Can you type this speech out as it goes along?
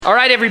All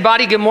right,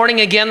 everybody, good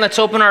morning again. Let's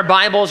open our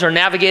Bibles or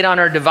navigate on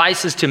our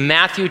devices to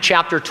Matthew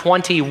chapter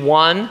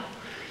 21.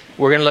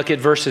 We're going to look at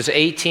verses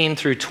 18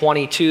 through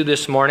 22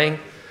 this morning.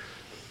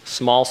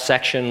 Small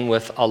section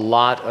with a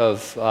lot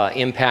of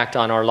impact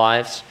on our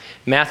lives.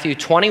 Matthew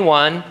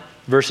 21,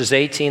 verses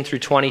 18 through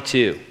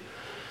 22.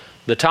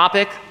 The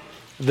topic,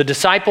 the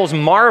disciples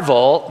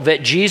marvel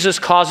that Jesus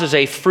causes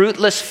a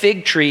fruitless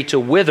fig tree to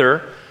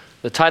wither.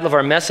 The title of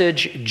our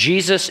message,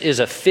 Jesus is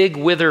a fig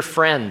wither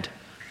friend.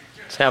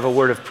 Let's have a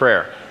word of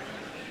prayer.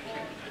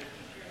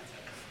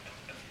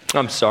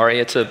 I'm sorry,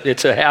 it's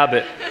a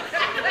habit.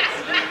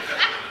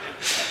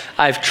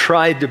 I've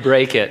tried to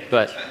break it,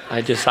 but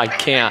I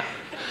can't.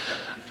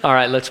 All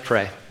right, let's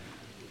pray.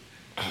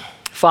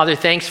 Father,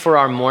 thanks for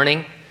our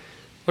morning.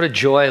 What a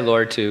joy,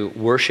 Lord, to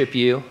worship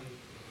you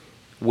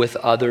with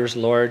others,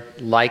 Lord,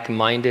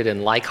 like-minded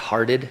and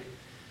like-hearted,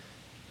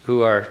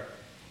 who are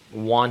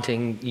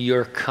wanting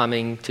your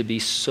coming to be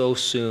so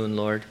soon,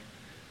 Lord.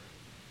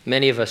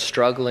 Many of us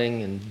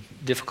struggling in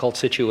difficult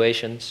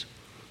situations,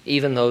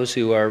 even those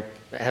who are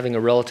having a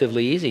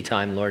relatively easy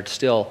time, Lord,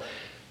 still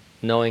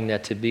knowing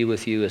that to be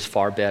with you is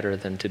far better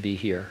than to be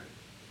here.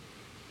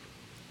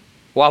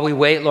 While we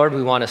wait, Lord,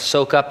 we want to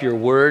soak up your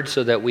word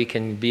so that we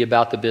can be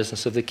about the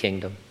business of the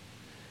kingdom.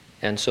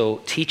 And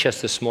so teach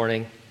us this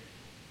morning,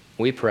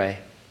 we pray.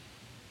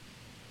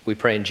 We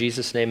pray in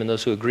Jesus' name, and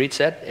those who agreed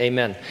said,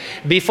 amen.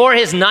 Before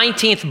his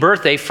 19th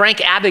birthday, Frank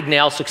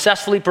Abagnale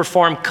successfully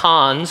performed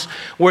cons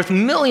worth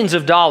millions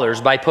of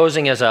dollars by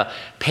posing as a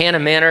Pan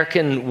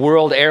American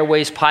World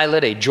Airways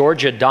pilot, a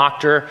Georgia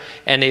doctor,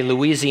 and a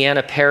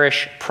Louisiana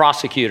parish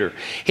prosecutor.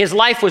 His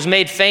life was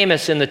made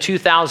famous in the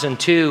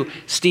 2002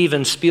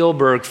 Steven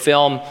Spielberg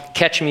film,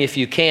 Catch Me If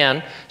You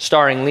Can,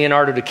 starring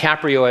Leonardo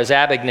DiCaprio as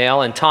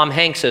Abagnale and Tom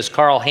Hanks as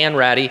Carl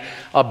Hanratty,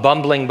 a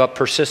bumbling but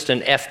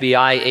persistent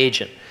FBI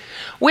agent.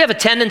 We have a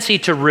tendency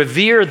to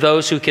revere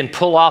those who can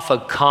pull off a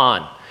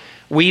con.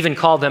 We even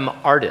call them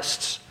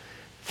artists.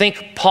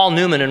 Think Paul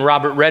Newman and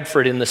Robert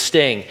Redford in The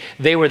Sting.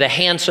 They were the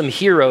handsome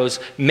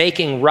heroes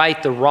making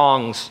right the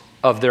wrongs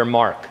of their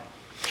mark.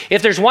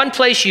 If there's one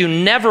place you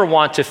never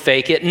want to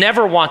fake it,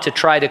 never want to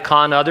try to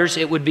con others,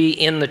 it would be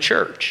in the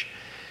church.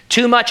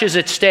 Too much is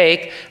at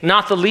stake,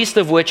 not the least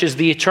of which is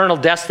the eternal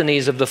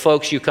destinies of the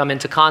folks you come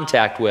into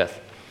contact with.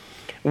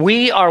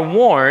 We are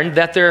warned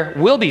that there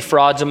will be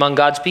frauds among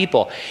God's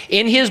people.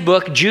 In his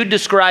book, Jude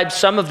describes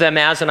some of them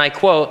as, and I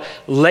quote,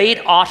 late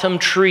autumn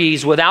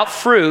trees without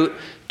fruit,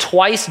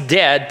 twice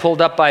dead,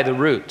 pulled up by the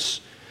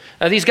roots.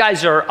 Now, these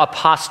guys are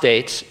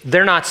apostates.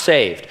 They're not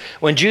saved.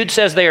 When Jude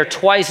says they are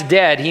twice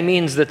dead, he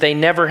means that they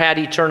never had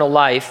eternal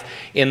life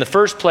in the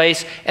first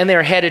place, and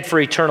they're headed for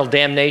eternal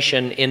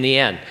damnation in the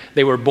end.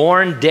 They were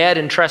born dead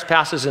in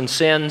trespasses and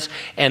sins,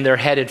 and they're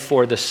headed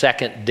for the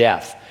second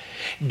death.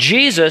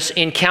 Jesus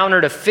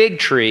encountered a fig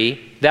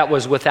tree that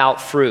was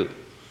without fruit.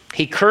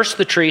 He cursed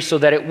the tree so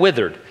that it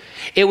withered.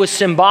 It was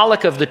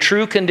symbolic of the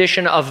true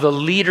condition of the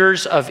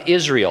leaders of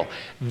Israel.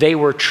 They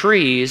were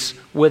trees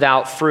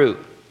without fruit.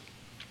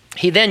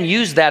 He then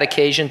used that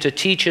occasion to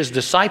teach his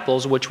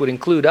disciples, which would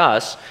include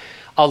us,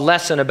 a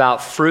lesson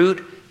about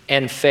fruit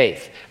and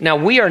faith. Now,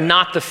 we are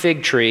not the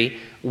fig tree.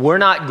 We're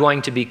not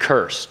going to be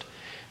cursed.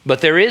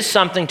 But there is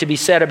something to be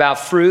said about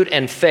fruit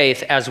and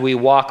faith as we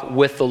walk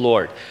with the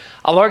Lord.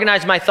 I'll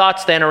organize my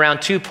thoughts then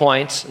around 2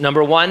 points.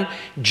 Number one,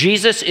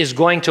 Jesus is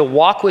going to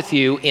walk with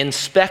you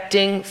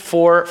inspecting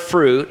for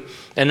fruit.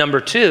 And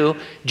number two,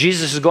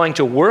 Jesus is going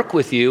to work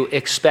with you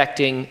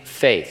expecting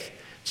faith.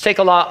 Let's take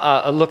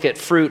a look at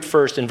fruit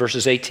first in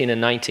verses 18 and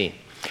 19.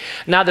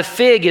 Now, the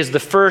fig is the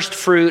first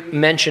fruit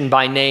mentioned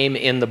by name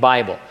in the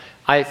Bible.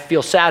 I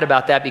feel sad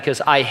about that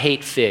because I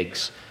hate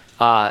figs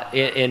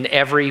in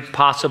every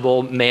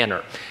possible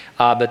manner.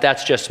 But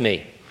that's just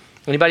me.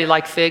 Anybody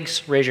like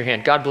figs? Raise your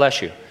hand. God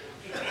bless you.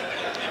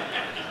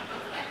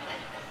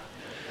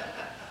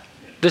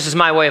 This is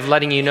my way of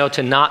letting you know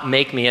to not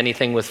make me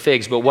anything with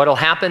figs. But what'll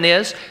happen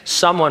is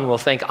someone will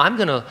think, I'm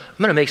gonna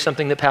make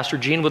something that Pastor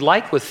Gene would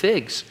like with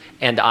figs,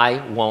 and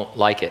I won't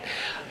like it.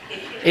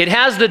 It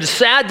has the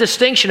sad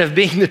distinction of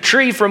being the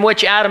tree from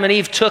which Adam and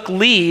Eve took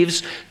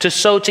leaves to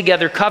sew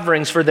together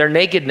coverings for their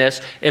nakedness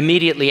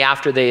immediately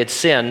after they had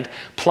sinned,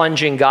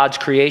 plunging God's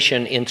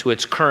creation into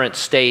its current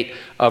state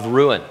of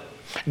ruin.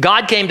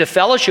 God came to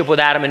fellowship with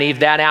Adam and Eve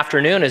that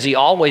afternoon, as he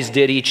always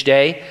did each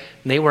day.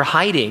 They were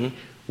hiding,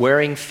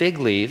 wearing fig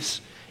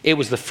leaves. It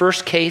was the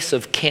first case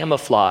of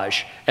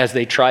camouflage as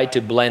they tried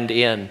to blend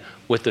in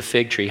with the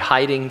fig tree,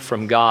 hiding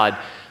from God.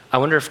 I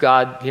wonder if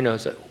God,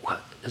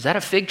 is that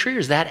a fig tree or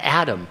is that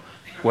Adam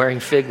wearing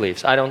fig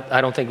leaves? I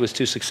don't think it was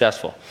too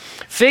successful.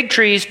 Fig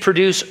trees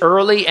produce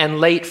early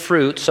and late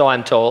fruit, so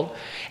I'm told.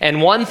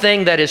 And one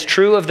thing that is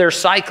true of their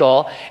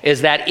cycle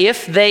is that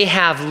if they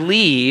have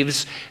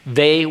leaves,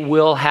 they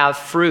will have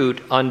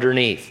fruit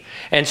underneath.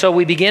 And so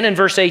we begin in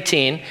verse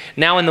 18.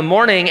 Now in the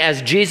morning,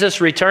 as Jesus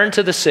returned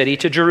to the city,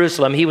 to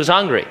Jerusalem, he was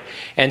hungry.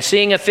 And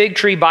seeing a fig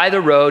tree by the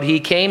road,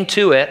 he came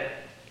to it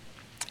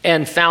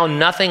and found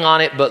nothing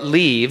on it but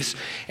leaves,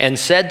 and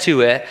said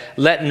to it,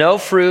 "Let no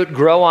fruit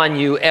grow on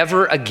you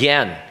ever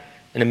again."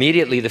 and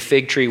immediately the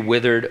fig tree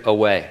withered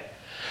away.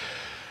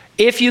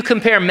 If you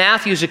compare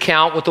Matthew's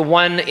account with the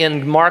one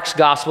in Mark's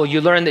gospel,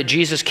 you learn that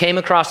Jesus came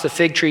across the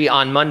fig tree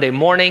on Monday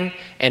morning,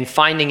 and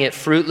finding it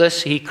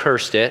fruitless, he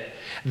cursed it.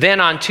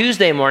 Then on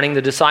Tuesday morning,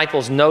 the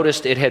disciples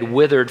noticed it had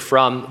withered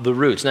from the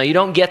roots. Now, you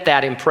don't get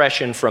that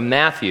impression from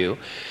Matthew,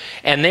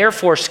 and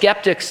therefore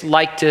skeptics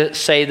like to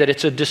say that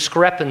it's a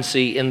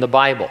discrepancy in the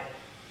Bible.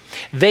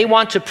 They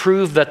want to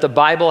prove that the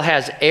Bible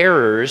has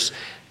errors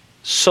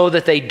so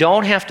that they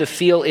don't have to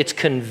feel its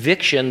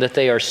conviction that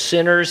they are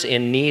sinners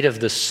in need of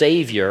the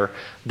Savior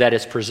that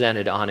is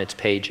presented on its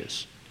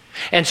pages.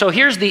 And so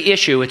here's the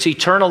issue. It's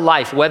eternal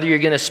life, whether you're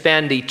going to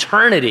spend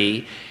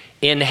eternity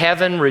in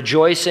heaven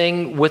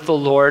rejoicing with the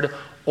Lord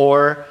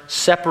or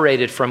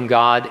separated from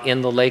God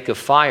in the lake of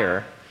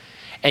fire.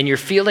 And you're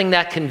feeling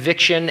that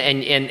conviction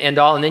and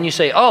all, and then you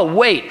say, oh,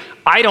 wait,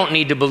 I don't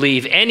need to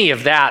believe any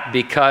of that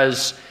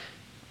because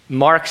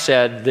Mark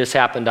said this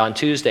happened on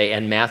Tuesday,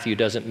 and Matthew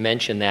doesn't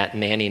mention that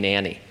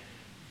nanny.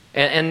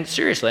 And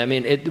seriously, I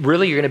mean,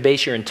 really you're going to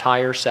base your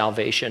entire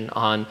salvation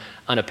on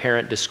an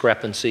apparent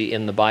discrepancy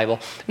in the Bible.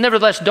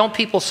 Nevertheless, don't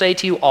people say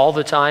to you all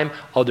the time,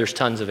 oh, there's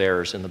tons of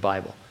errors in the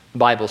Bible. The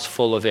Bible's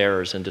full of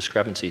errors and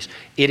discrepancies.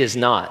 It is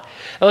not.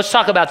 Now, let's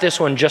talk about this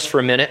one just for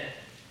a minute.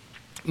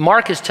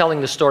 Mark is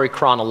telling the story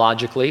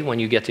chronologically when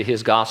you get to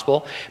his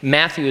gospel.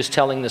 Matthew is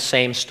telling the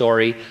same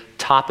story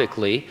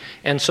topically,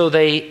 and so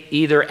they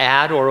either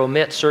add or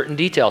omit certain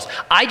details.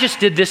 I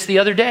just did this the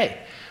other day.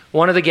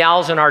 One of the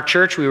gals in our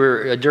church, we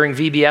were during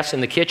VBS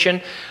in the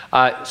kitchen,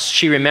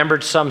 she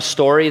remembered some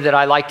story that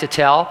I like to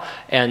tell,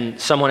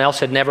 and someone else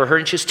had never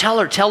heard it. She says,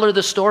 tell her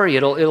the story,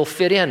 it'll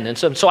fit in. And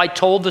so I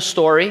told the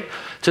story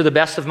to the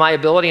best of my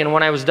ability, and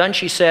when I was done,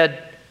 she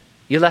said,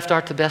 you left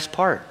out the best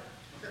part.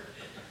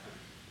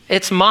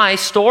 It's my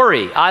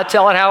story. I'll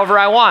tell it however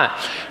I want.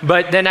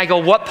 But then I go,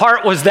 what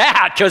part was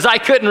that? Because I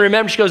couldn't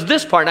remember. She goes,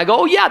 this part. And I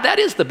go, oh yeah, that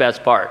is the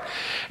best part.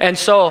 And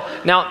so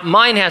now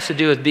mine has to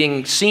do with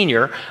being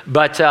senior,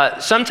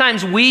 but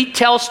sometimes we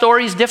tell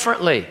stories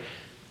differently.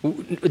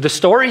 The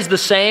story's the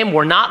same.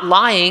 We're not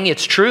lying.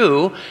 It's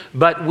true.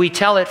 But we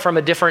tell it from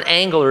a different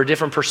angle or a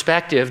different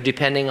perspective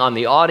depending on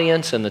the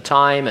audience and the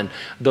time and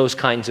those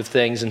kinds of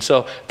things. And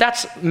so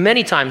that's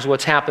many times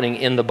what's happening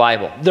in the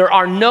Bible. There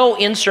are no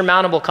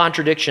insurmountable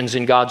contradictions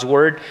in God's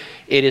Word.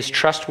 It is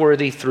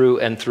trustworthy through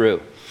and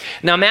through.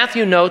 Now,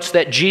 Matthew notes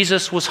that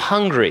Jesus was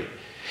hungry.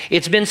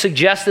 It's been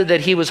suggested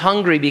that he was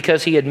hungry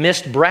because he had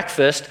missed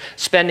breakfast,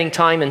 spending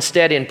time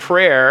instead in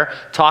prayer,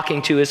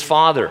 talking to his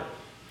Father.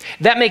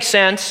 That makes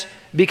sense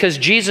because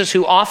Jesus,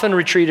 who often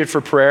retreated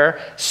for prayer,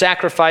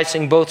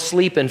 sacrificing both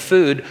sleep and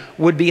food,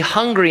 would be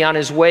hungry on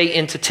his way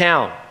into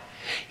town.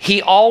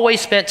 He always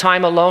spent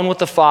time alone with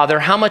the Father.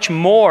 How much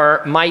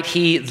more might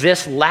he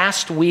this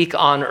last week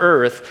on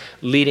earth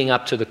leading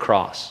up to the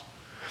cross?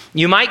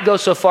 You might go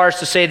so far as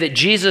to say that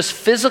Jesus'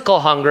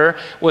 physical hunger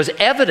was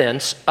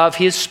evidence of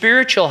his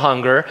spiritual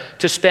hunger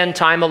to spend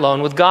time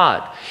alone with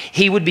God.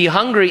 He would be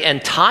hungry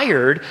and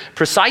tired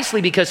precisely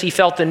because he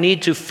felt the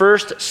need to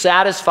first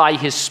satisfy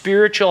his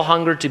spiritual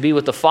hunger to be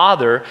with the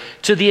Father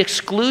to the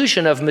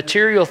exclusion of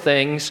material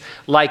things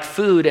like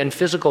food and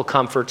physical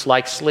comforts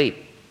like sleep.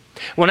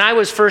 When I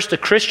was first a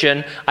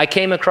Christian, I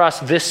came across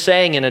this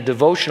saying in a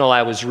devotional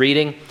I was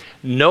reading: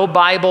 no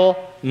Bible,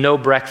 no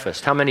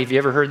breakfast. How many of you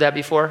ever heard that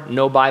before?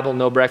 No Bible,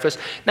 no breakfast.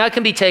 Now it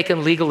can be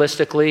taken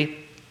legalistically,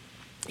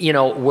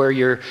 where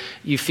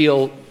you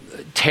feel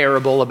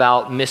terrible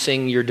about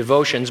missing your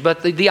devotions.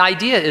 But the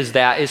idea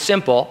is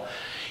simple.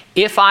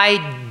 If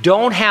I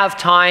don't have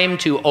time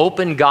to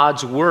open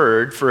God's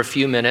Word for a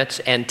few minutes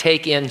and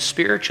take in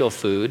spiritual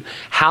food,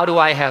 how do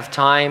I have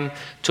time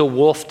to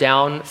wolf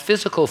down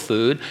physical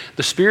food?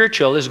 The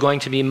spiritual is going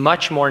to be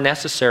much more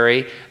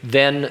necessary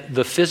than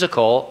the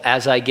physical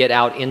as I get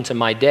out into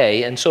my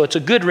day. And so it's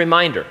a good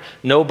reminder.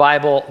 No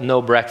Bible,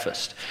 no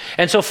breakfast.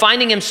 And so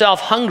finding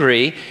himself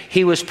hungry,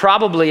 he was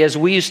probably, as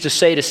we used to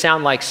say to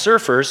sound like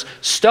surfers,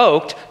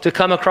 stoked to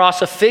come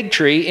across a fig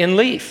tree in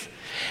leaf.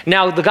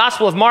 Now, the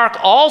Gospel of Mark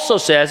also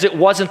says it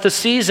wasn't the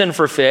season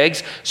for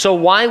figs, so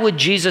why would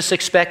Jesus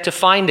expect to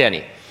find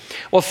any?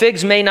 Well,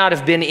 figs may not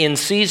have been in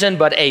season,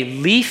 but a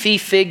leafy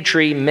fig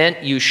tree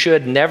meant you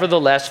should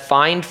nevertheless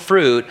find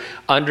fruit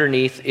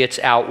underneath its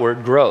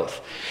outward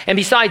growth. And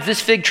besides,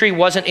 this fig tree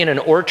wasn't in an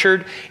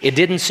orchard. It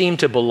didn't seem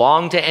to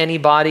belong to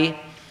anybody.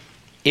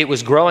 It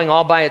was growing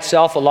all by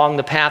itself along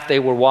the path they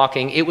were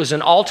walking. It was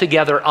an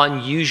altogether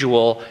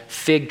unusual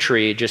fig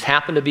tree. It just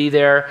happened to be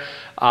there,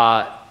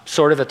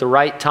 sort of at the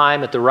right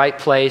time, at the right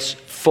place,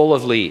 full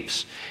of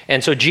leaves.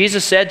 And so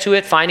Jesus said to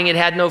it, finding it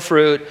had no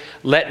fruit,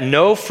 "Let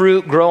no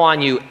fruit grow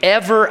on you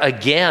ever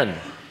again."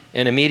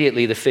 And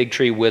immediately the fig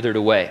tree withered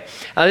away.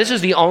 Now, this is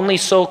the only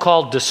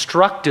so-called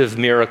destructive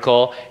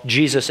miracle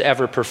Jesus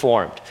ever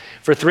performed.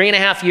 For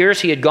 3.5 years,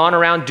 he had gone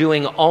around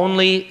doing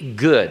only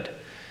good,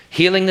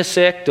 healing the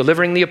sick,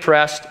 delivering the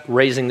oppressed,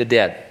 raising the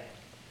dead.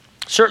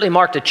 Certainly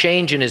marked a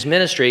change in his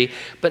ministry,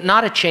 but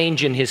not a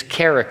change in his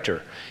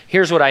character.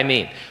 Here's what I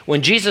mean.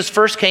 When Jesus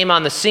first came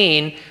on the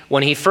scene,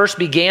 when he first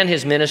began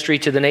his ministry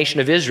to the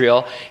nation of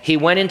Israel, he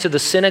went into the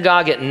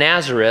synagogue at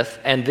Nazareth,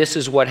 and this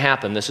is what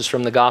happened. This is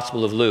from the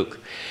Gospel of Luke.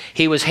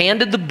 He was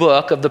handed the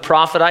book of the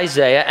prophet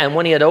Isaiah, and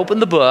when he had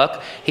opened the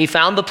book, he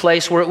found the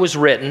place where it was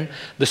written,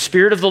 "The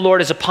Spirit of the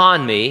Lord is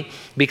upon me,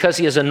 because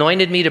he has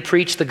anointed me to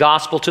preach the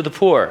gospel to the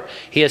poor.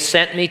 He has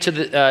sent me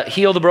to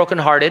heal the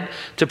brokenhearted,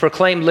 to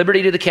proclaim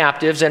liberty to the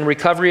captives and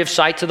recovery of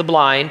sight to the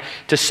blind,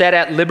 to set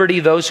at liberty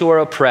those who are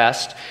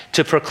oppressed,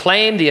 to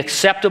proclaim the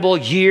acceptable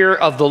year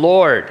of the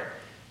Lord."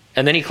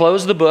 And then he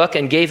closed the book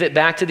and gave it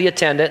back to the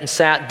attendant and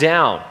sat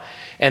down.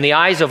 And the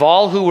eyes of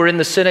all who were in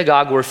the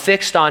synagogue were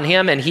fixed on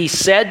him, and he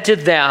said to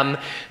them,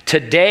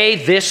 "Today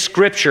this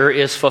scripture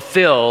is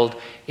fulfilled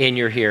in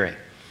your hearing."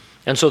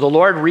 And so the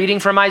Lord, reading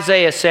from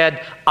Isaiah, said,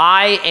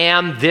 "I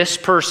am this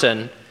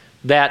person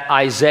that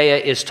Isaiah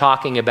is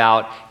talking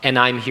about, and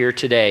I'm here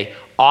today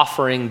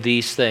offering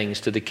these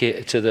things to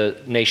the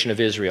nation of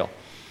Israel."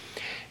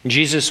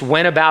 Jesus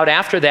went about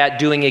after that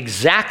doing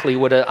exactly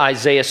what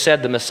Isaiah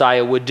said the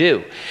Messiah would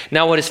do.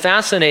 Now, what is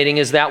fascinating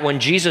is that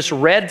when Jesus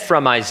read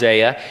from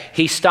Isaiah,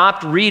 he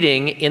stopped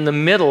reading in the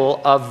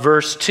middle of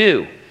verse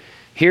 2.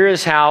 Here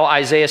is how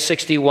Isaiah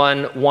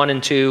 61, 1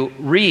 and 2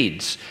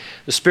 reads.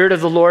 "The Spirit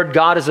of the Lord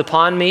God is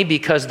upon me,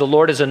 because the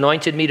Lord has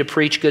anointed me to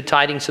preach good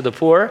tidings to the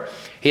poor.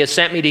 He has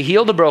sent me to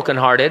heal the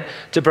brokenhearted,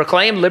 to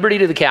proclaim liberty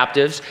to the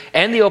captives,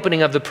 and the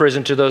opening of the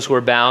prison to those who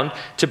are bound,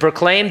 to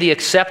proclaim the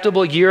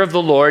acceptable year of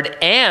the Lord,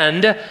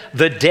 and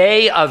the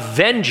day of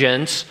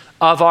vengeance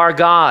of our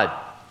God."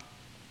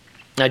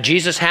 Now,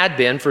 Jesus had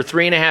been, for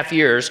 3.5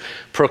 years,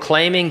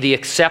 proclaiming the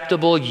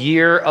acceptable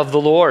year of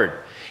the Lord.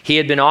 He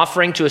had been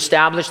offering to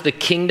establish the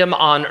kingdom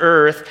on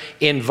earth,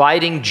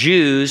 inviting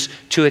Jews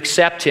to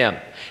accept him.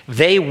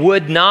 They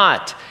would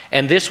not.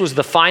 And this was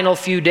the final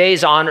few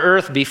days on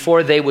earth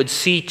before they would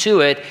see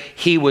to it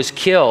he was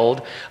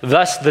killed.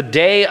 Thus, the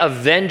day of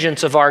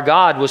vengeance of our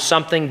God was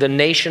something the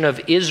nation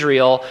of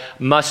Israel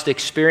must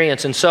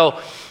experience. And so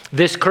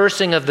this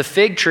cursing of the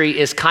fig tree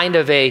is kind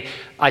of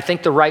I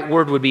think the right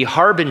word would be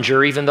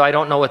harbinger, even though I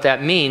don't know what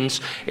that means.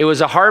 It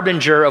was a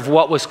harbinger of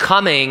what was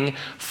coming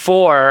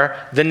for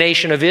the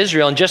nation of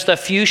Israel. And just a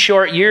few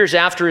short years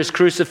after his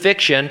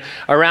crucifixion,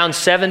 around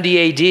 70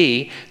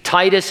 AD,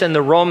 Titus and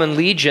the Roman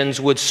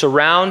legions would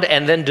surround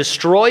and then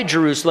destroy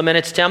Jerusalem and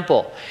its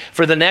temple.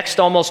 For the next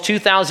almost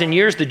 2,000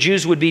 years, the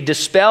Jews would be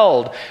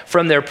dispelled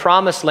from their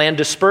promised land,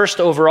 dispersed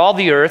over all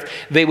the earth.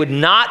 They would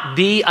not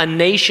be a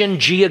nation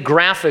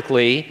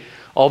geographically,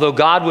 although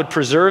God would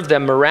preserve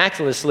them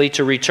miraculously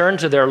to return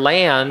to their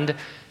land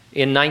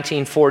in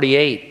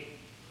 1948.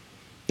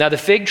 Now, the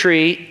fig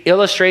tree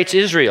illustrates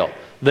Israel,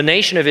 the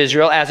nation of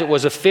Israel, as it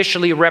was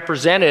officially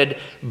represented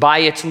by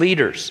its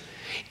leaders.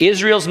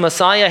 Israel's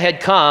Messiah had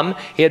come.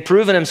 He had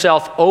proven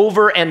himself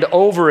over and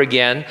over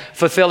again,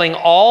 fulfilling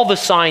all the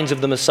signs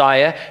of the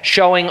Messiah,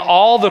 showing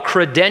all the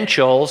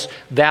credentials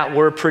that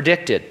were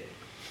predicted.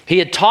 He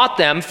had taught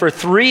them for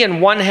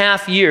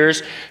 3.5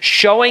 years,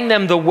 showing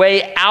them the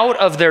way out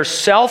of their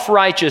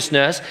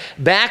self-righteousness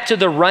back to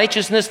the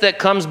righteousness that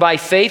comes by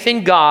faith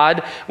in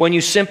God when you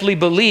simply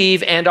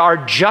believe and are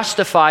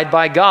justified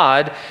by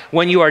God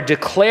when you are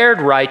declared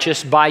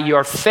righteous by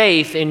your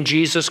faith in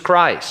Jesus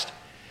Christ.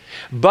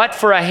 But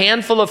for a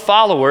handful of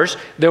followers,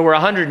 there were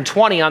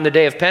 120 on the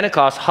day of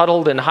Pentecost,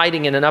 huddled and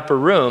hiding in an upper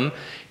room,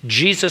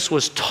 Jesus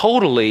was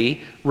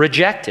totally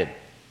rejected.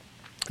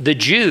 The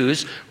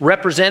Jews,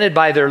 represented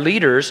by their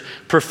leaders,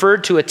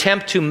 preferred to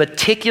attempt to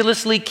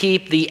meticulously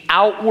keep the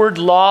outward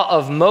law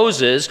of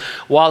Moses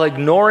while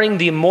ignoring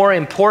the more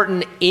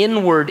important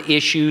inward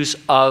issues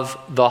of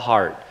the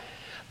heart.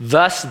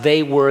 Thus,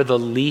 they were the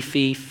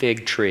leafy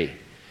fig tree.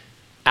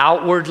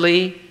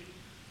 Outwardly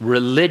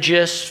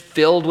religious,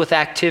 filled with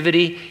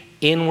activity,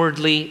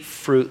 inwardly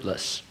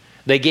fruitless.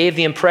 They gave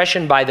the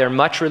impression by their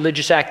much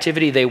religious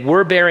activity they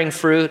were bearing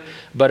fruit,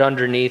 but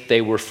underneath they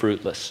were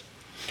fruitless.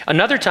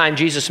 Another time,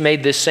 Jesus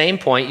made this same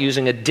point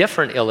using a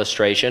different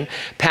illustration.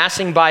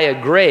 Passing by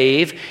a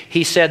grave,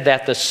 he said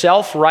that the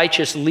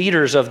self-righteous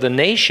leaders of the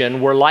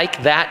nation were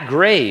like that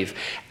grave.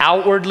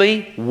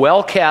 Outwardly,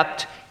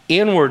 well-kept.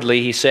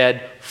 Inwardly, he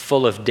said,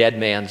 full of dead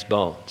man's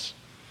bones.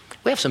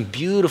 We have some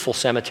beautiful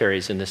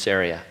cemeteries in this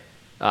area.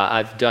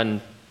 I've done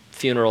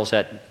funerals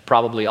at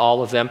probably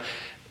all of them.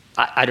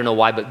 I don't know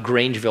why, but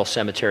Grangeville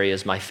Cemetery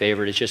is my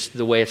favorite. It's just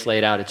the way it's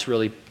laid out. It's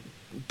really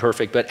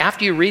perfect. But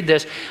after you read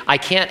this, I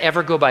can't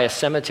ever go by a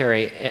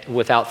cemetery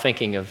without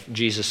thinking of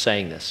Jesus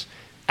saying this.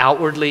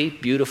 Outwardly,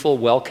 beautiful,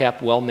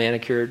 well-kept,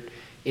 well-manicured.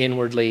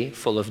 Inwardly,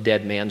 full of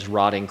dead man's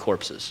rotting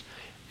corpses.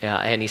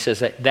 And he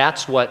says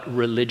that's what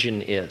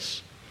religion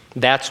is.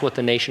 That's what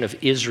the nation of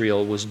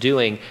Israel was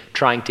doing,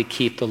 trying to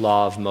keep the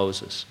law of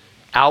Moses.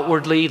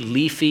 Outwardly,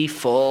 leafy,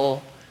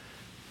 full,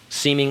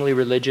 seemingly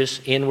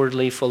religious.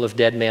 Inwardly, full of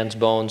dead man's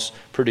bones,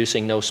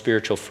 producing no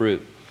spiritual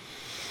fruit.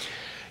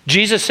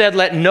 Jesus said,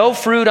 let no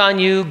fruit on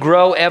you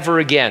grow ever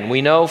again.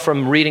 We know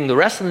from reading the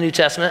rest of the New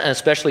Testament, and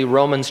especially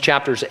Romans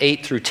chapters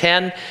 8 through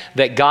 10,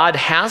 that God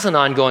has an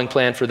ongoing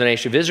plan for the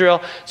nation of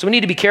Israel. So we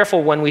need to be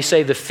careful when we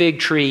say the fig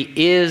tree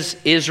is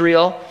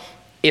Israel.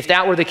 If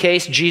that were the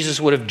case, Jesus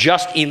would have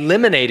just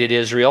eliminated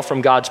Israel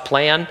from God's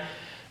plan,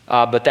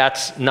 but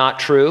that's not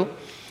true.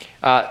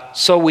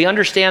 So we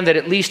understand that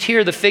at least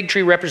here the fig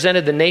tree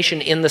represented the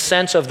nation in the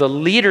sense of the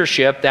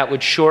leadership that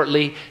would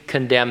shortly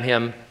condemn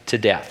him to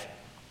death.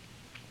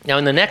 Now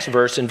in the next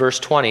verse, in verse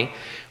 20,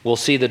 we'll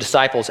see the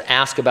disciples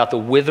ask about the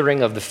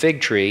withering of the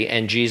fig tree,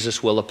 and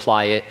Jesus will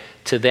apply it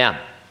to them.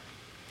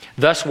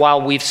 Thus,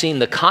 while we've seen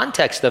the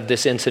context of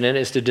this incident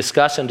is to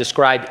discuss and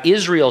describe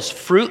Israel's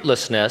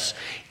fruitlessness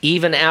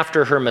even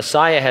after her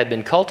Messiah had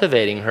been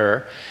cultivating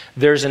her,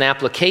 there's an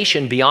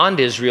application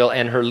beyond Israel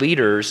and her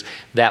leaders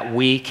that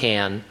we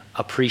can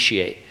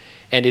appreciate.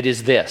 And it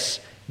is this: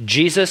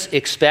 Jesus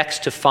expects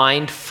to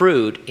find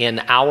fruit in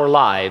our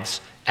lives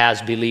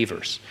as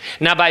believers.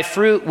 Now, by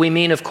fruit, we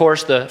mean, of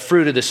course, the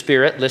fruit of the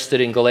Spirit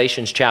listed in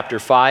Galatians chapter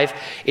 5.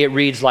 It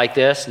reads like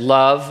this: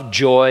 love,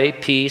 joy,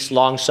 peace,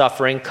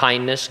 long-suffering,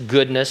 kindness,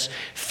 goodness,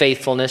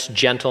 faithfulness,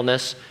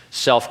 gentleness,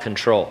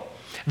 self-control.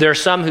 There are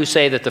some who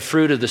say that the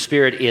fruit of the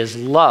Spirit is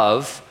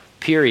love,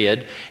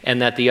 period,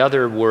 and that the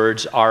other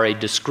words are a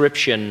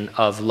description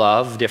of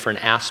love,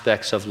 different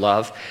aspects of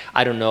love.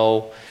 I don't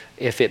know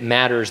if it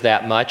matters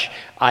that much.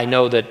 I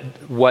know that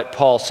what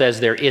Paul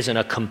says there isn't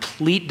a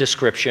complete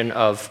description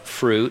of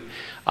fruit.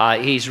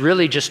 He's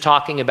really just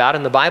talking about,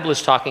 and the Bible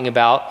is talking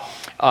about,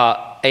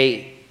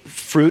 a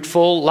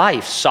fruitful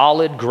life,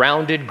 solid,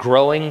 grounded,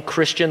 growing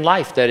Christian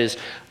life that is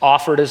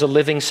offered as a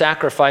living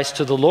sacrifice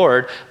to the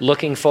Lord,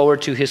 looking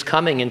forward to his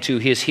coming and to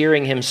his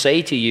hearing him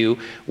say to you,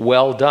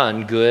 well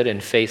done, good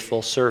and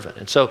faithful servant.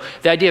 And so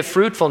the idea of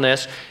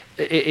fruitfulness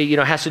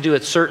has to do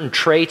with certain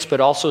traits,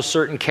 but also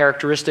certain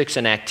characteristics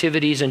and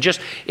activities, and just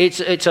it's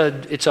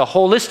a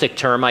holistic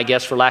term, I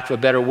guess, for lack of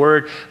a better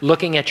word.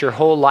 Looking at your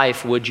whole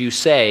life, would you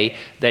say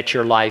that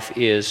your life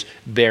is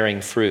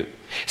bearing fruit?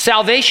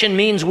 Salvation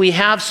means we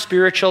have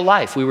spiritual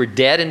life. We were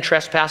dead in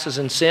trespasses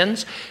and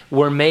sins.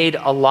 We're made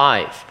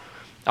alive.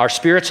 Our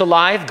spirit's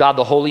alive. God,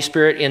 the Holy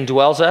Spirit,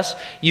 indwells us.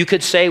 You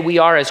could say we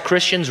are, as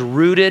Christians,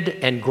 rooted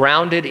and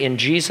grounded in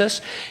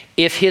Jesus.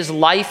 If his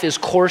life is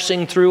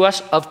coursing through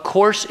us, of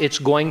course it's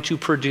going to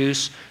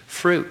produce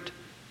fruit.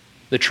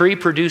 The tree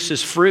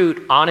produces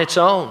fruit on its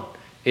own.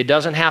 It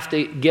doesn't have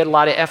to get a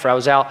lot of effort. I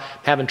was out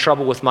having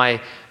trouble with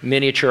my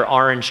miniature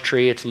orange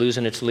tree. It's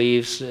losing its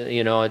leaves.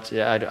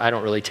 I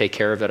don't really take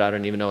care of it. I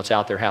don't even know it's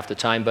out there half the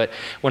time. But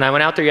when I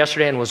went out there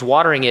yesterday and was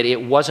watering it,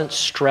 it wasn't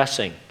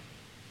stressing.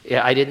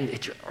 It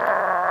didn't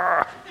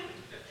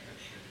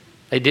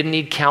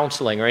need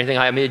counseling or anything.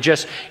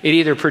 It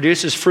either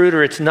produces fruit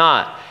or it's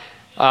not.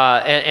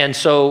 And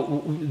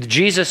so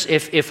Jesus,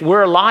 if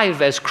we're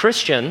alive as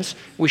Christians,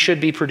 we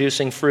should be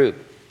producing fruit.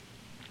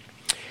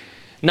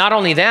 Not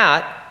only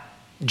that,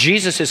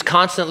 Jesus is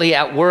constantly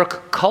at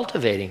work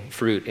cultivating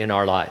fruit in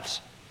our lives.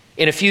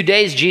 In a few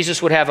days,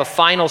 Jesus would have a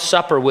final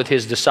supper with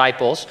his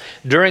disciples,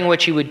 during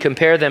which he would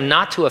compare them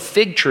not to a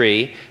fig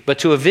tree, but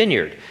to a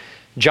vineyard.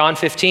 John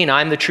 15,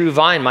 I'm the true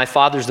vine, my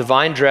Father's the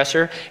vine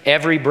dresser.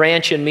 Every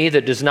branch in me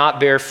that does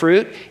not bear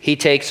fruit, he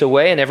takes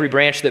away, and every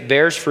branch that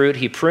bears fruit,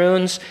 he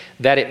prunes,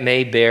 that it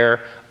may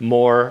bear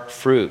more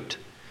fruit.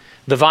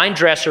 The vine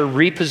dresser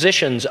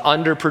repositions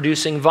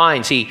underproducing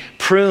vines. He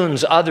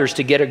prunes others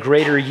to get a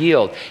greater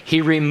yield.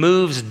 He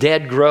removes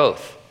dead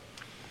growth.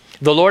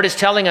 The Lord is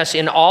telling us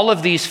in all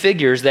of these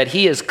figures that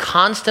he is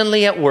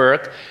constantly at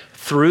work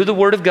through the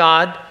Word of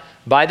God,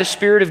 by the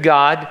Spirit of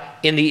God,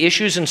 in the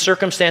issues and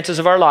circumstances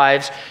of our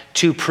lives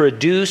to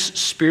produce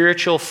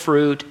spiritual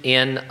fruit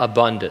in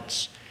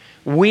abundance.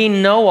 We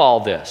know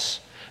all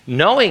this.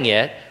 Knowing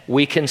it,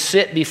 we can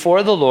sit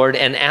before the Lord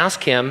and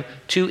ask him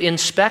to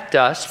inspect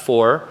us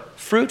for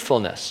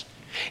fruitfulness.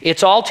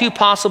 It's all too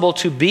possible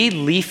to be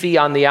leafy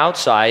on the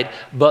outside,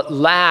 but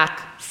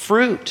lack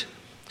fruit,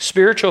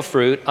 spiritual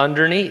fruit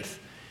underneath.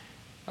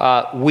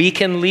 We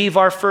can leave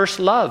our first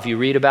love. You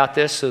read about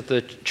this at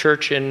the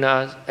church in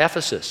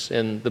Ephesus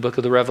in the book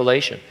of the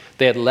Revelation.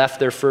 They had left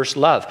their first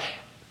love.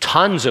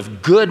 Tons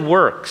of good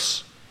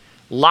works,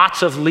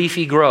 lots of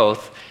leafy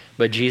growth,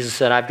 but Jesus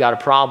said, I've got a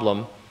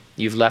problem.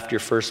 You've left your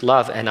first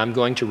love, and I'm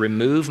going to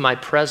remove my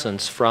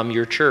presence from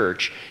your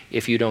church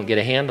if you don't get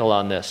a handle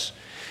on this.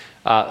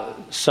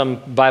 Some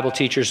Bible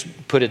teachers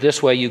put it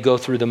this way: you go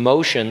through the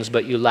motions,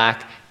 but you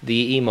lack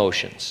the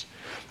emotions.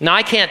 Now,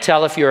 I can't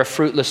tell if you're a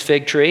fruitless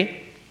fig tree.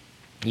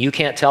 You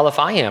can't tell if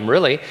I am,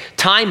 really.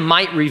 Time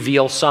might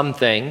reveal some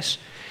things,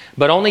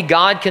 but only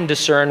God can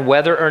discern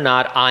whether or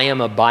not I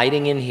am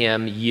abiding in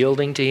him,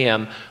 yielding to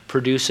him,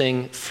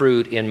 producing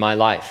fruit in my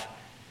life.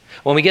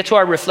 When we get to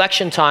our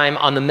reflection time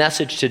on the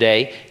message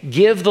today,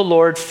 give the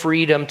Lord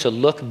freedom to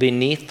look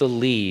beneath the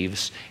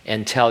leaves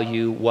and tell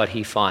you what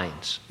he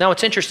finds. Now,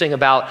 what's interesting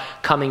about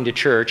coming to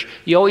church,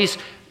 you always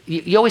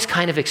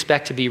kind of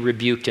expect to be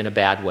rebuked in a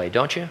bad way,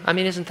 don't you?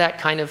 Isn't that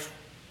kind of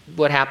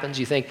what happens?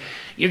 You think,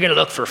 you're going to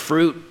look for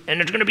fruit, and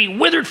there's going to be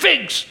withered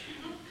figs.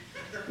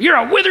 You're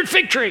a withered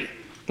fig tree.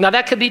 Now,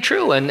 that could be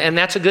true, and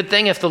that's a good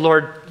thing if the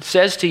Lord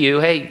says to you,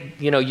 hey,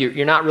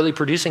 you're not really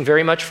producing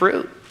very much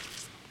fruit.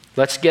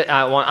 Let's get,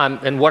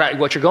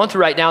 what you're going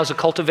through right now is a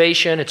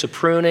cultivation, it's a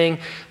pruning.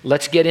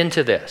 Let's get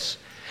into this.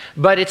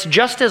 But it's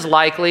just as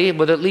likely,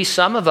 with at least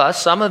some of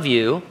us, some of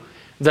you,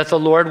 that the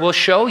Lord will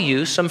show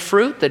you some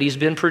fruit that he's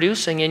been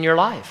producing in your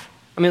life.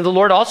 I mean, the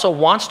Lord also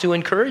wants to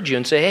encourage you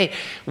and say, hey,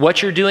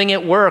 what you're doing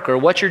at work or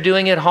what you're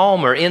doing at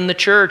home or in the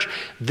church,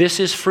 this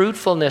is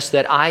fruitfulness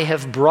that I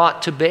have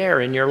brought to bear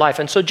in your life.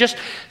 And so just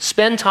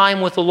spend time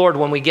with the Lord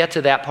when we get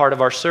to that part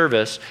of our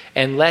service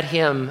and let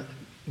him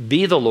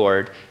be the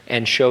Lord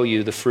and show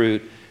you the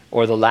fruit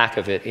or the lack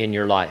of it in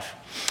your life.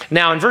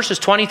 Now, in verses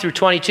 20 through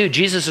 22,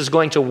 Jesus is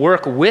going to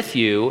work with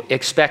you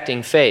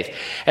expecting faith.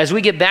 As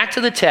we get back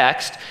to the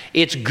text,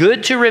 it's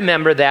good to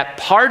remember that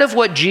part of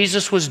what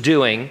Jesus was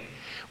doing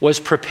was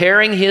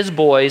preparing his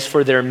boys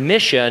for their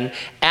mission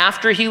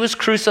after he was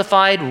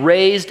crucified,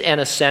 raised,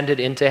 and ascended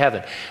into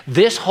heaven.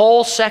 This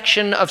whole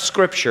section of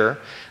Scripture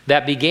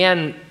that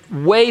began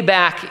way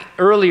back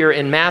earlier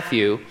in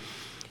Matthew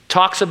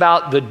talks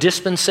about the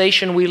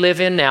dispensation we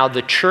live in now,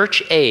 the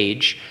church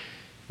age,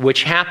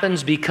 which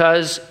happens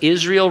because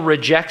Israel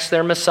rejects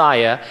their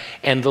Messiah,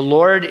 and the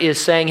Lord is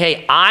saying,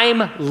 hey,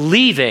 I'm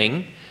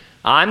leaving,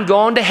 I'm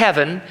going to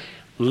heaven,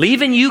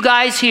 leaving you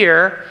guys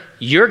here.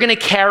 You're going to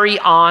carry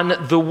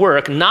on the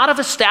work, not of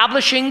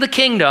establishing the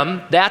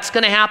kingdom. That's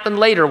going to happen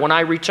later when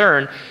I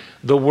return.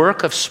 The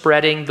work of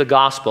spreading the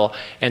gospel.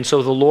 And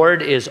so the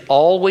Lord is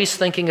always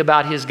thinking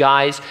about his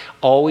guys,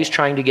 always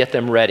trying to get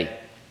them ready.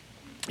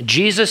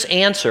 Jesus'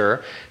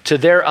 answer to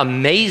their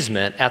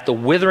amazement at the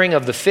withering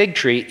of the fig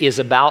tree is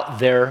about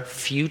their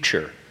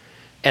future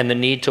and the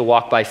need to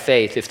walk by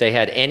faith if they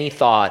had any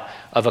thought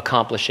of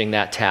accomplishing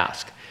that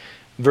task.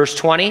 Verse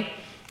 20,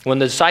 when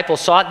the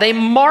disciples saw it, they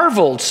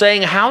marveled,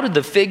 saying, how did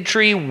the fig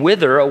tree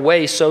wither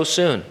away so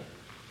soon?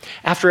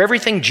 After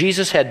everything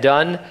Jesus had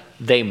done,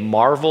 they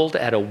marveled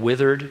at a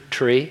withered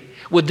tree.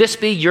 Would this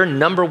be your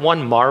number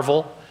one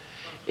marvel?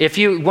 If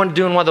you want to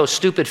do one of those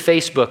stupid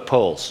Facebook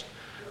polls,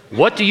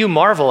 what do you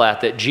marvel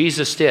at that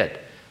Jesus did?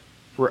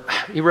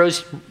 He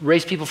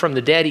raised people from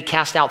the dead. He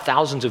cast out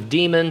thousands of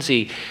demons.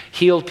 He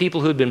healed people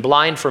who'd been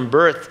blind from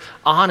birth,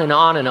 on and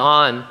on and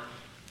on.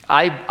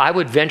 I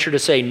would venture to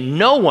say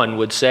no one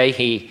would say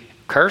he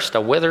cursed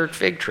a withered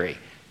fig tree.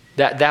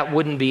 That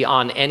wouldn't be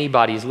on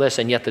anybody's list,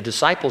 and yet the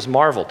disciples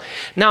marveled.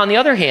 Now, on the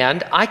other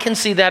hand, I can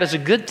see that as a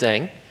good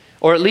thing,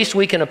 or at least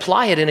we can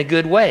apply it in a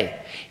good way.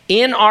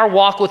 In our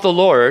walk with the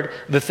Lord,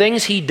 the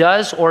things he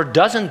does or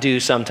doesn't do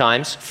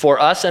sometimes for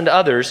us and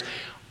others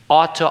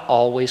ought to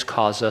always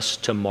cause us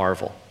to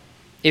marvel.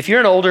 If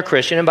you're an older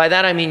Christian, and by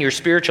that I mean your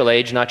spiritual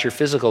age, not your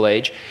physical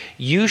age,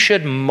 you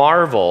should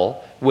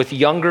marvel with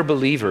younger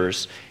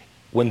believers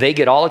when they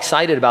get all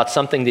excited about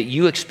something that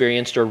you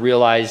experienced or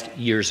realized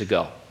years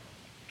ago.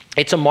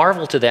 It's a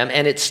marvel to them,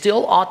 and it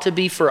still ought to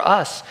be for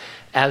us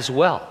as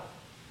well.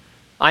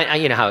 I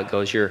you know how it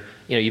goes. You've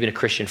been a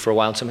Christian for a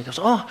while, and somebody goes,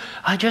 "Oh,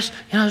 I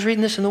was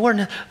reading this in the Word,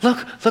 and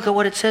look at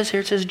what it says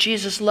here. It says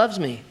Jesus loves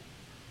me,"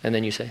 and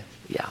then you say,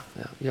 "Yeah,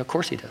 of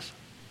course He does."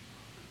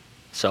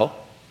 So,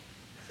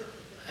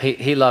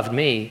 He loved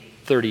me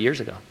 30 years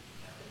ago.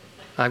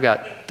 I've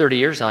got 30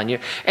 years on you,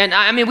 and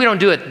I mean we don't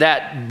do it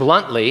that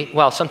bluntly.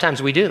 Well,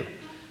 sometimes we do.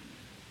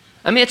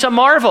 I mean it's a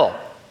marvel,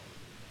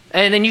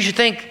 and then you should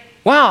think,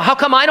 wow, how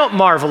come I don't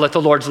marvel at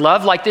the Lord's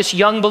love like this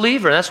young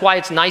believer? And that's why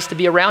it's nice to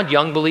be around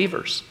young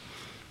believers.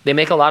 They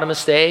make a lot of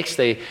mistakes.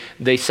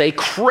 They say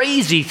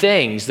crazy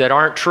things that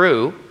aren't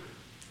true.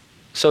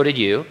 So did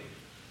you.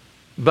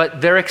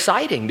 But they're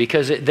exciting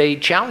because they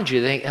challenge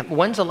you.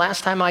 When's the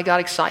last time I got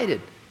excited?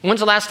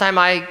 When's the last time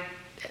I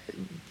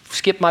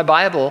skipped my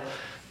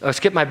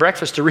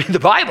breakfast to read the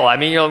Bible? I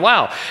mean,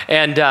 wow.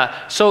 And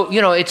so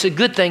it's a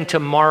good thing to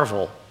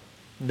marvel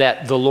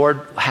that the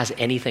Lord has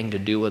anything to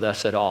do with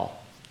us at all.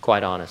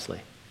 Quite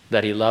honestly,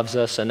 that He loves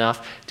us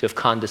enough to have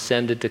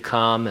condescended to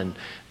come and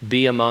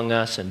be among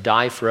us and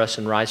die for us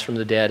and rise from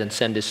the dead and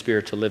send His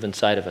Spirit to live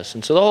inside of us.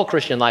 And so the whole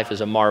Christian life is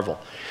a marvel.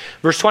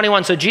 Verse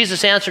 21, so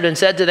Jesus answered and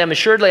said to them,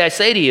 assuredly I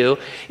say to you,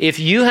 if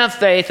you have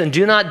faith and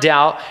do not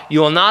doubt, you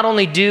will not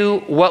only do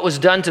what was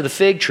done to the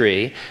fig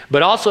tree,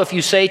 but also if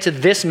you say to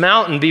this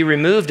mountain, be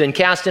removed and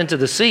cast into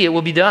the sea, it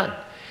will be done.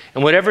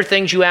 And whatever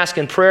things you ask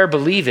in prayer,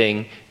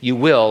 believing, you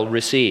will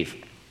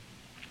receive.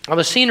 Now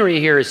the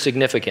scenery here is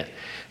significant.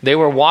 They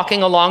were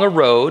walking along a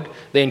road.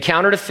 They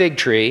encountered a fig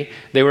tree.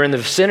 They were in the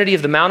vicinity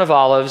of the Mount of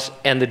Olives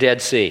and the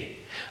Dead Sea.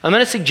 I'm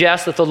going to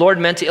suggest that the Lord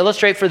meant to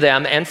illustrate for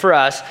them and for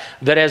us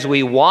that as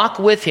we walk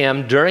with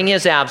Him during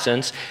His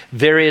absence,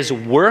 there is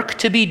work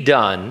to be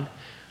done.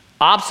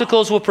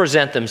 Obstacles will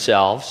present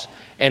themselves,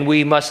 and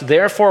we must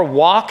therefore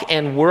walk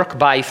and work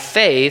by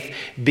faith,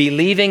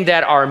 believing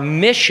that our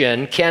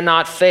mission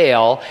cannot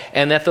fail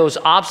and that those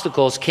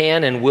obstacles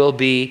can and will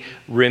be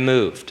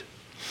removed.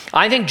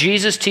 I think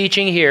Jesus'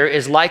 teaching here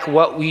is like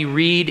what we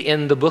read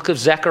in the book of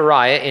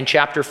Zechariah in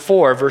chapter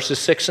 4, verses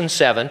 6 and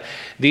 7.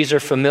 These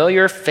are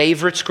familiar,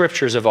 favorite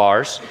scriptures of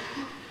ours.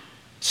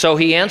 So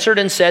he answered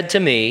and said to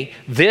me,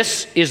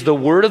 this is the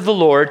word of the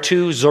Lord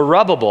to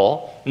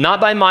Zerubbabel, not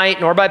by might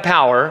nor by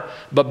power,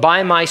 but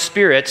by my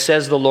Spirit,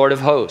 says the Lord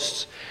of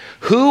hosts.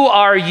 Who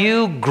are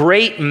you,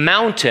 great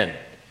mountain?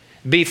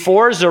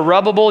 Before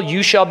Zerubbabel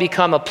you shall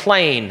become a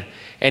plain,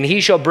 and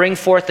he shall bring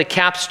forth the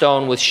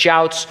capstone with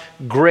shouts,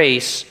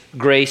 grace,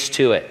 grace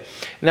to it.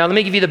 Now let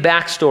me give you the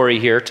backstory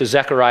here to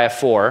Zechariah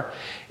 4.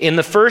 In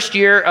the first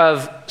year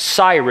of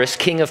Cyrus,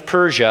 king of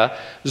Persia,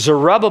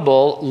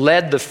 Zerubbabel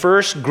led the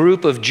first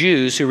group of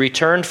Jews who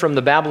returned from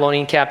the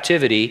Babylonian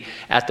captivity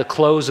at the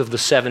close of the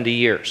 70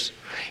 years.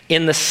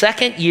 In the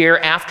second year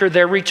after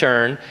their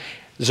return,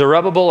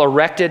 Zerubbabel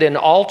erected an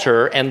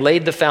altar and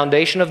laid the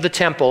foundation of the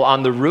temple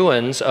on the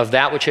ruins of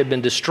that which had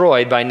been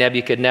destroyed by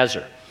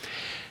Nebuchadnezzar.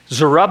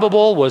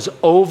 Zerubbabel was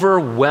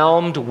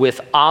overwhelmed with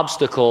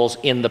obstacles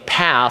in the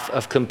path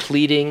of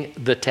completing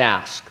the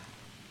task.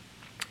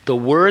 The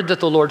word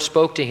that the Lord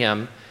spoke to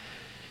him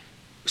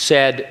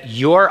said,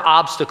 your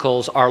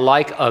obstacles are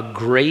like a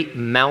great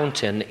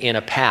mountain in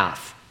a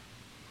path.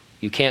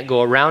 You can't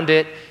go around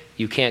it,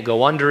 you can't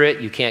go under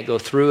it, you can't go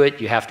through it,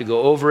 you have to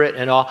go over it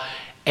and all.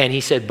 And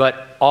he said,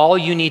 but all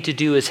you need to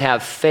do is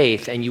have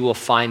faith and you will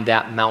find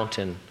that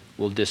mountain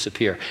will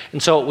disappear.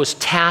 And so it was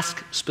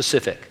task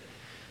specific.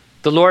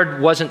 The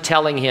Lord wasn't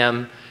telling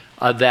him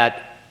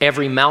that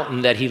every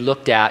mountain that he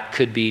looked at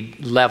could be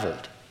leveled.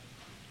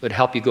 It would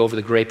help you go over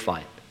the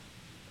grapevine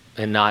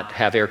and not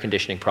have air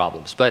conditioning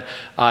problems. But,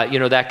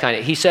 that kind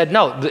of, he said,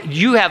 no,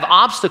 you have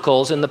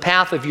obstacles in the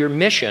path of your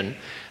mission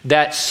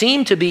that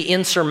seem to be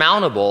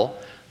insurmountable,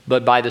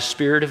 but by the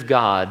Spirit of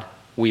God,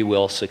 we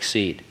will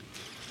succeed.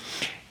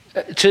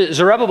 To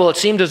Zerubbabel, it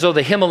seemed as though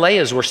the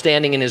Himalayas were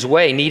standing in his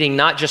way, needing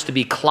not just to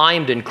be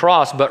climbed and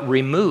crossed, but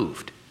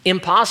removed.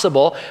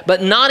 Impossible,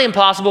 but not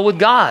impossible with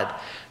God.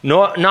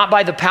 Not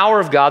by the power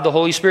of God, the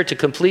Holy Spirit, to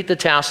complete the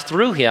task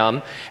through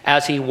him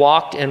as he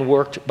walked and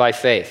worked by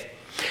faith.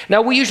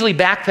 Now, we usually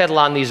backpedal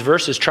on these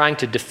verses trying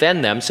to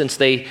defend them since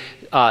they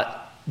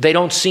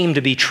don't seem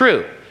to be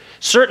true.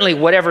 Certainly,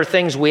 whatever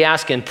things we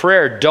ask in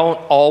prayer don't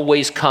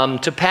always come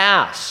to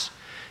pass.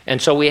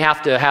 And so we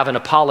have to have an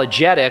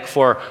apologetic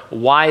for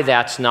why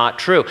that's not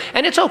true.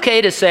 And it's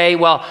okay to say,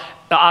 well,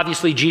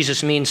 obviously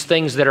Jesus means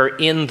things that are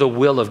in the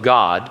will of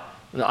God.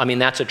 I mean,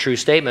 that's a true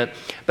statement.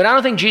 But I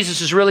don't think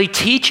Jesus is really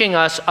teaching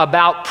us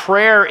about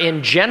prayer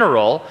in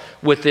general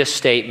with this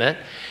statement.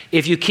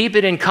 If you keep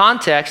it in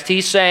context,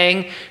 he's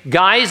saying,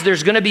 guys,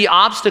 there's going to be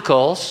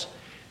obstacles.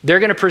 They're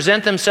going to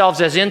present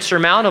themselves as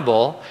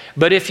insurmountable.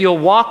 But if you'll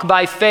walk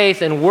by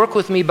faith and work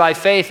with me by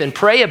faith and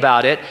pray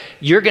about it,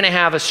 you're going to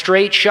have a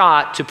straight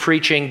shot to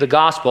preaching the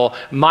gospel.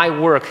 My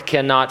work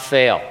cannot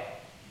fail.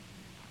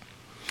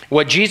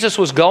 What Jesus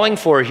was going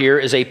for here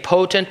is a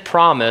potent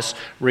promise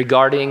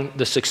regarding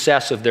the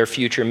success of their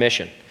future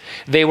mission.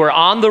 They were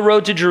on the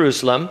road to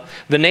Jerusalem.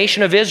 The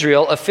nation of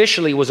Israel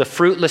officially was a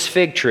fruitless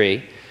fig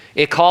tree.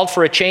 It called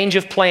for a change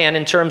of plan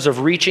in terms of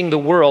reaching the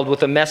world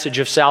with a message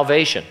of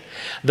salvation.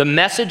 The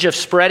message of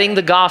spreading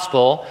the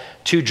gospel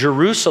to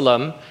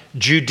Jerusalem,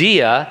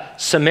 Judea,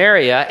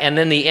 Samaria, and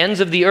then the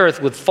ends of the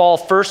earth would fall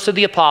first to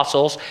the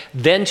apostles,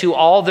 then to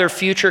all their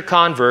future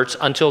converts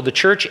until the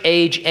church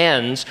age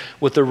ends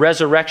with the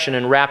resurrection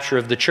and rapture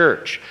of the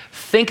church.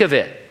 Think of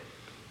it.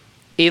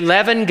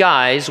 11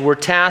 guys were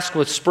tasked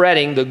with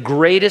spreading the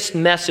greatest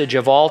message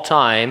of all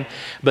time,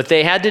 but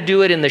they had to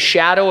do it in the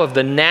shadow of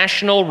the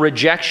national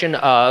rejection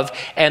of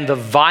and the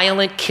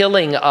violent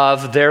killing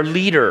of their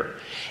leader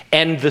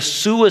and the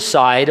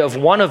suicide of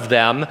one of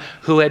them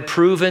who had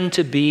proven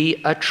to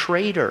be a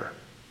traitor.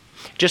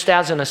 Just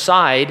as an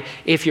aside,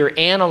 if you're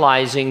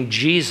analyzing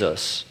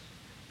Jesus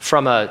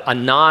from a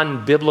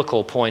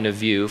non-biblical point of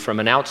view, from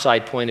an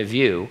outside point of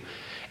view,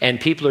 and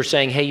people are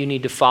saying, hey, you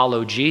need to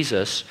follow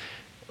Jesus,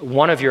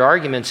 one of your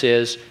arguments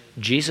is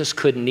Jesus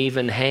couldn't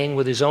even hang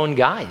with his own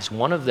guys.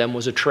 One of them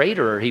was a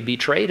traitor, or he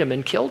betrayed him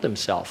and killed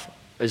himself.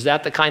 Is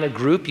that the kind of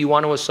group you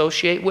want to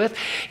associate with?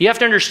 You have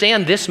to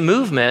understand this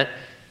movement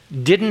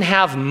didn't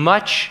have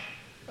much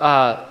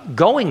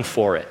going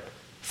for it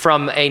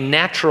from a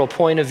natural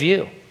point of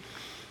view.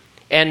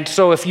 And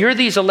so if you're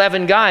these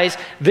 11 guys,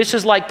 this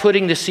is like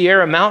putting the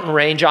Sierra mountain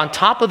range on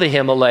top of the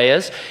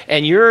Himalayas,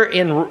 and you're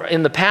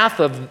in the path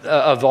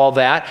of all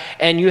that,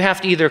 and you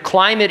have to either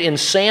climb it in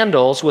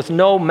sandals with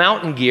no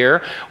mountain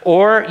gear,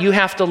 or you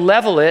have to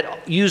level it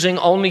using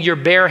only your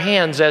bare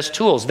hands as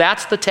tools.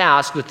 That's the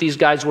task that these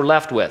guys were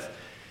left with.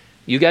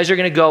 You guys are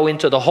going to go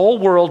into the whole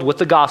world with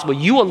the gospel.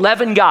 You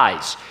 11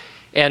 guys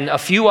and a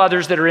few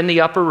others that are in the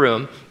upper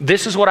room,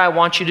 this is what I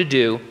want you to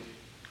do.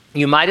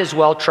 You might as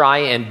well try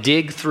and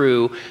dig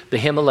through the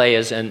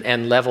Himalayas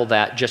and level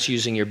that just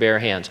using your bare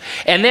hands.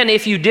 And then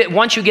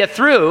once you get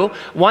through,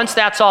 once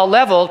that's all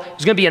leveled,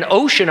 there's going to be an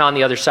ocean on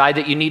the other side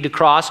that you need to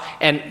cross,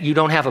 and you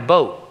don't have a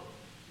boat.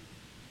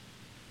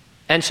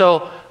 And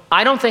so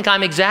I don't think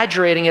I'm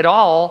exaggerating at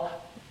all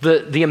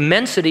the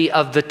immensity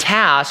of the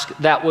task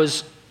that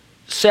was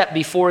set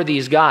before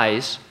these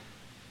guys.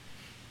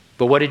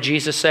 But what did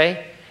Jesus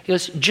say? He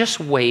goes, just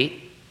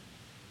wait,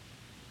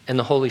 and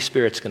the Holy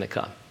Spirit's going to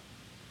come.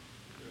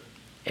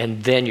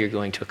 and then you're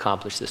going to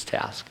accomplish this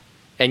task.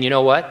 And you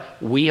know what?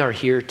 We are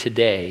here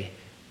today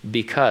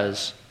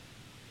because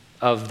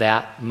of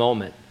that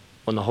moment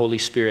when the Holy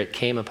Spirit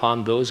came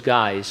upon those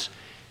guys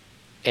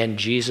and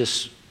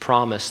Jesus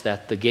promised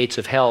that the gates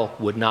of hell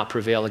would not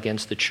prevail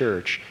against the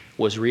church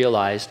was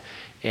realized.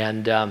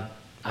 And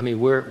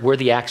we're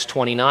the Acts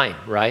 29,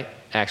 right?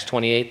 Acts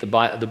 28,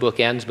 the book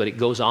ends, but it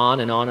goes on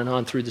and on and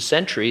on through the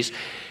centuries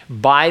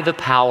by the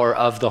power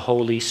of the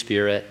Holy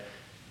Spirit.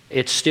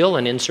 It's still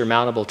an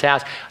insurmountable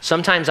task.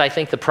 Sometimes I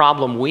think the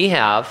problem we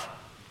have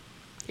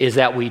is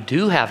that we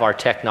do have our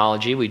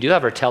technology, we do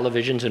have our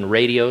televisions and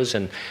radios,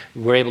 and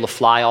we're able to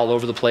fly all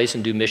over the place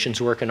and do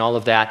missions work and all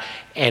of that,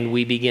 and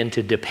we begin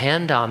to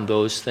depend on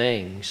those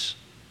things.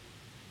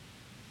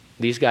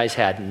 These guys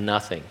had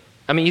nothing.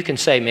 I mean, you can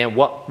say, man,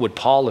 what would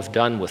Paul have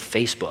done with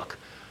Facebook?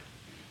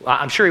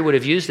 I'm sure he would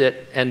have used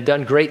it and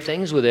done great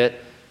things with it,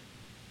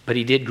 but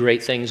he did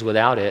great things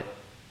without it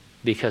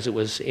because it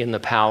was in the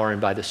power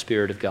and by the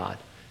Spirit of God.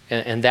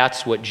 And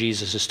that's what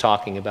Jesus is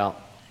talking about.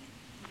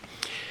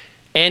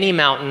 Any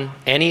mountain,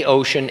 any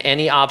ocean,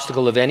 any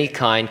obstacle of any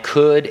kind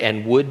could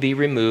and would be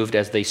removed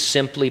as they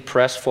simply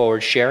press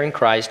forward, sharing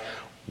Christ,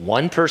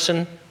 one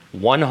person,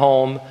 one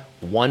home,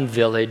 one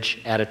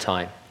village at a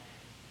time.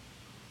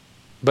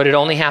 But it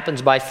only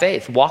happens by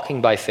faith, walking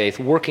by faith,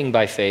 working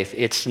by faith.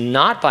 It's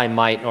not by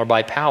might nor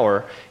by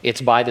power, it's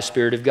by the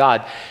Spirit of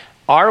God.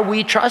 Are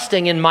we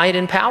trusting in might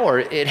and power?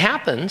 It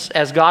happens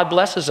as God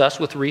blesses us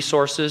with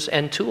resources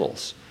and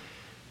tools.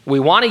 We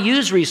want to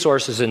use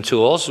resources and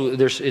tools.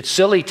 It's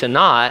silly to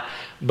not,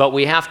 but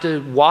we have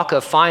to walk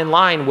a fine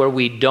line where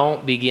we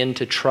don't begin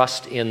to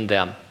trust in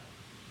them.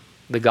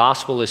 The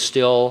gospel is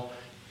still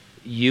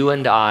you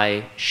and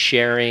I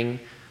sharing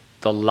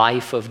the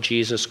life of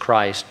Jesus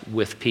Christ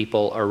with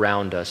people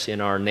around us,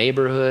 in our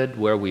neighborhood,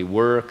 where we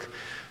work,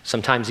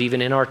 sometimes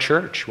even in our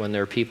church when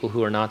there are people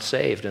who are not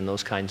saved and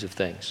those kinds of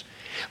things.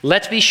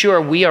 Let's be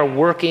sure we are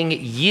working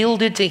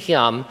yielded to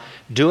Him,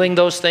 doing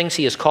those things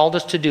He has called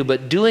us to do,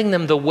 but doing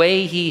them the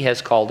way He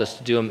has called us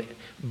to do them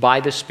by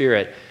the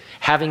Spirit,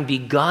 having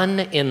begun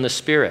in the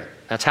Spirit.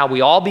 That's how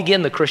we all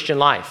begin the Christian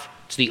life.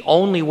 It's the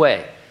only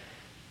way.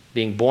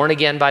 Being born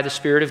again by the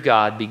Spirit of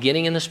God,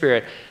 beginning in the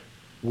Spirit.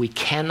 We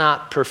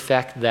cannot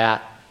perfect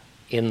that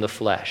in the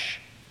flesh.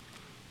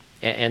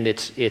 And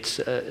it's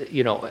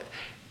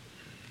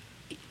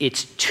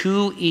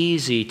too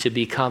easy to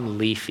become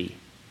leafy,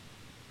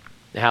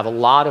 to have a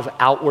lot of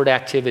outward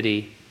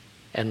activity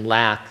and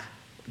lack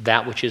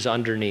that which is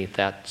underneath,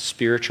 that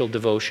spiritual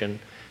devotion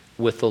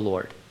with the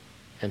Lord.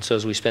 And so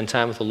as we spend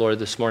time with the Lord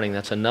this morning,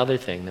 that's another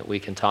thing that we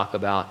can talk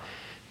about,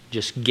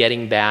 just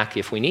getting back,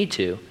 if we need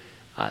to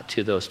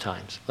those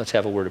times. Let's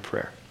have a word of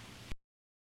prayer.